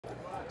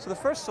So the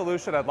first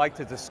solution I'd like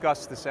to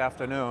discuss this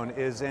afternoon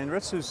is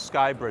Anritsu's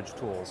SkyBridge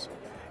Tools.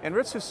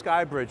 Anritsu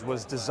SkyBridge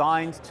was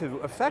designed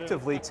to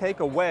effectively take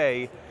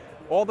away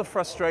all the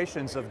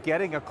frustrations of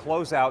getting a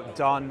closeout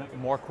done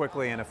more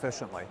quickly and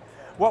efficiently.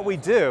 What we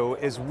do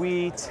is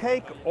we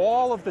take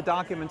all of the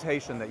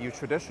documentation that you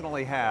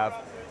traditionally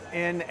have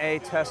in a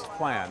test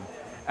plan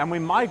and we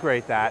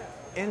migrate that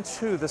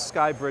into the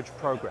SkyBridge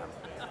program.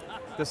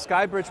 The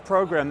SkyBridge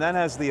program then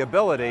has the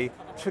ability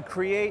to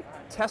create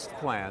test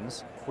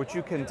plans which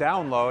you can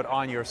download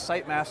on your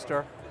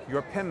SiteMaster,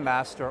 your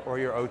PIMmaster, or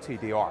your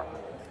OTDR.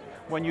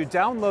 When you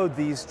download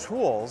these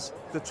tools,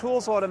 the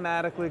tools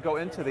automatically go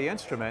into the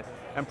instrument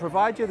and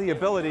provide you the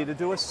ability to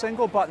do a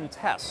single button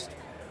test,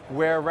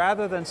 where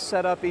rather than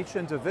set up each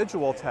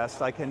individual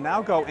test, I can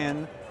now go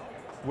in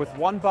with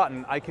one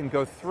button. I can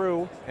go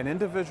through an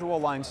individual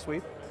line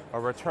sweep, a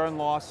return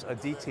loss, a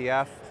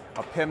DTF,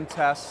 a PIM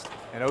test,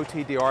 an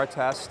OTDR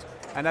test,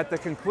 and at the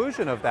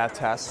conclusion of that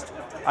test,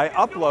 I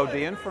upload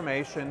the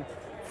information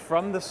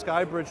from the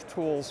SkyBridge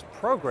Tools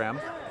program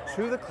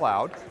to the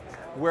cloud,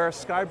 where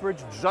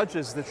SkyBridge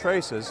judges the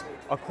traces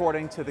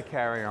according to the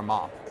carrier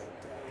mop.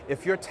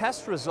 If your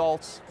test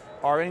results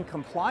are in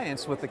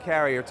compliance with the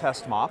carrier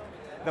test mop,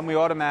 then we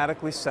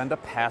automatically send a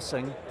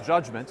passing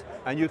judgment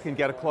and you can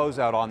get a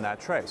closeout on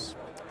that trace.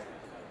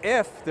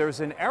 If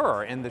there's an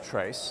error in the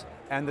trace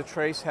and the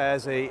trace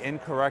has an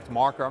incorrect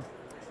marker,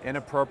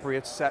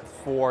 inappropriate set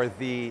for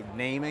the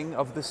naming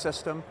of the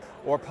system,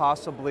 or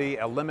possibly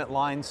a limit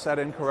line set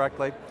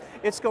incorrectly,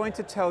 it's going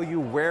to tell you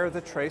where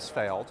the trace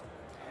failed.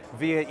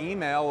 Via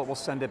email, it will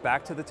send it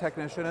back to the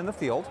technician in the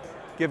field,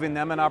 giving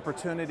them an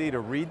opportunity to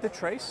read the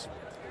trace,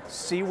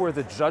 see where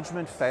the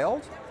judgment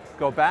failed,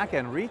 go back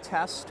and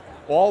retest,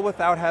 all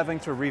without having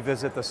to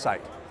revisit the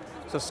site.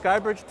 So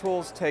SkyBridge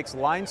Tools takes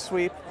line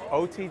sweep,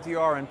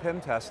 OTDR, and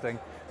PIM testing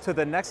to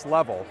the next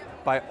level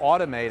by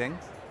automating,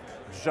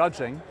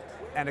 judging,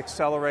 and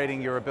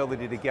accelerating your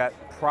ability to get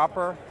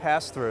proper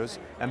pass-throughs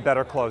and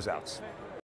better closeouts.